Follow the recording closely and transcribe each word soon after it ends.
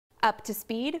Up to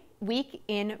Speed Week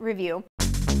in Review.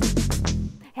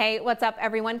 Hey, what's up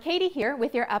everyone? Katie here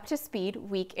with your Up to Speed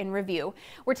Week in Review.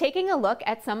 We're taking a look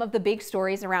at some of the big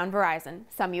stories around Verizon,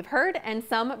 some you've heard and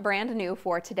some brand new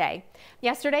for today.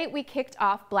 Yesterday, we kicked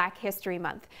off Black History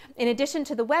Month. In addition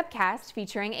to the webcast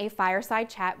featuring a fireside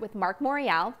chat with Mark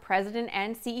Morial, President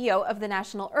and CEO of the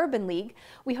National Urban League,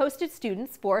 we hosted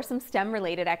students for some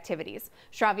STEM-related activities.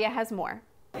 Shravya has more.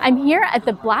 I'm here at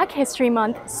the Black History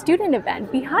Month student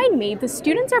event. Behind me, the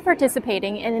students are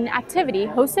participating in an activity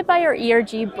hosted by our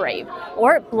ERG Brave,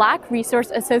 or Black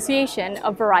Resource Association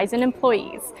of Verizon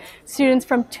employees. Students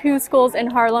from 2 schools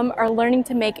in Harlem are learning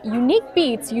to make unique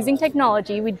beats using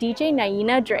technology with DJ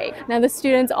Naina Dre. Now, the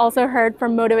students also heard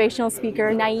from motivational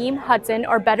speaker Naeem Hudson,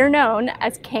 or better known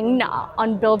as King Na,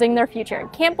 on building their future.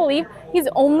 Can't believe he's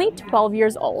only 12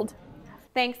 years old.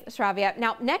 Thanks, Shravya.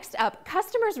 Now, next up,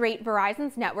 customers rate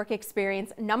Verizon's network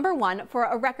experience #1 for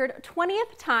a record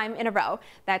 20th time in a row.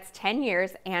 That's 10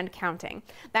 years and counting.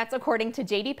 That's according to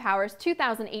J.D. Power's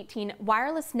 2018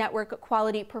 Wireless Network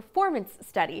Quality Performance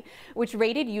Study, which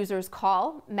rated users'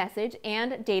 call, message,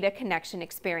 and data connection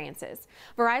experiences.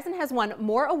 Verizon has won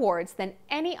more awards than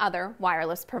any other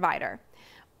wireless provider.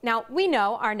 Now, we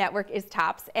know our network is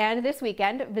tops, and this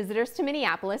weekend, visitors to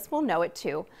Minneapolis will know it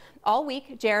too. All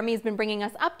week, Jeremy's been bringing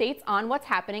us updates on what's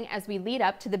happening as we lead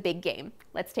up to the big game.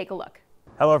 Let's take a look.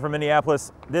 Hello from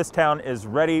Minneapolis. This town is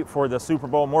ready for the Super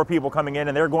Bowl. More people coming in,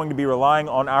 and they're going to be relying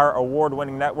on our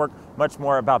award-winning network. Much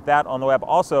more about that on the web.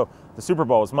 Also, the Super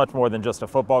Bowl is much more than just a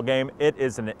football game. It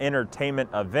is an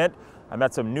entertainment event. I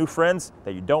met some new friends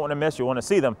that you don't want to miss. You'll want to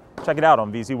see them. Check it out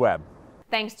on VZ Web.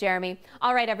 Thanks, Jeremy.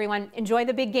 All right, everyone, enjoy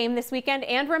the big game this weekend.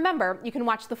 And remember, you can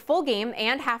watch the full game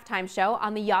and halftime show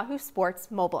on the Yahoo Sports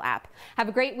mobile app. Have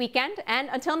a great weekend, and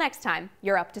until next time,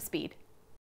 you're up to speed.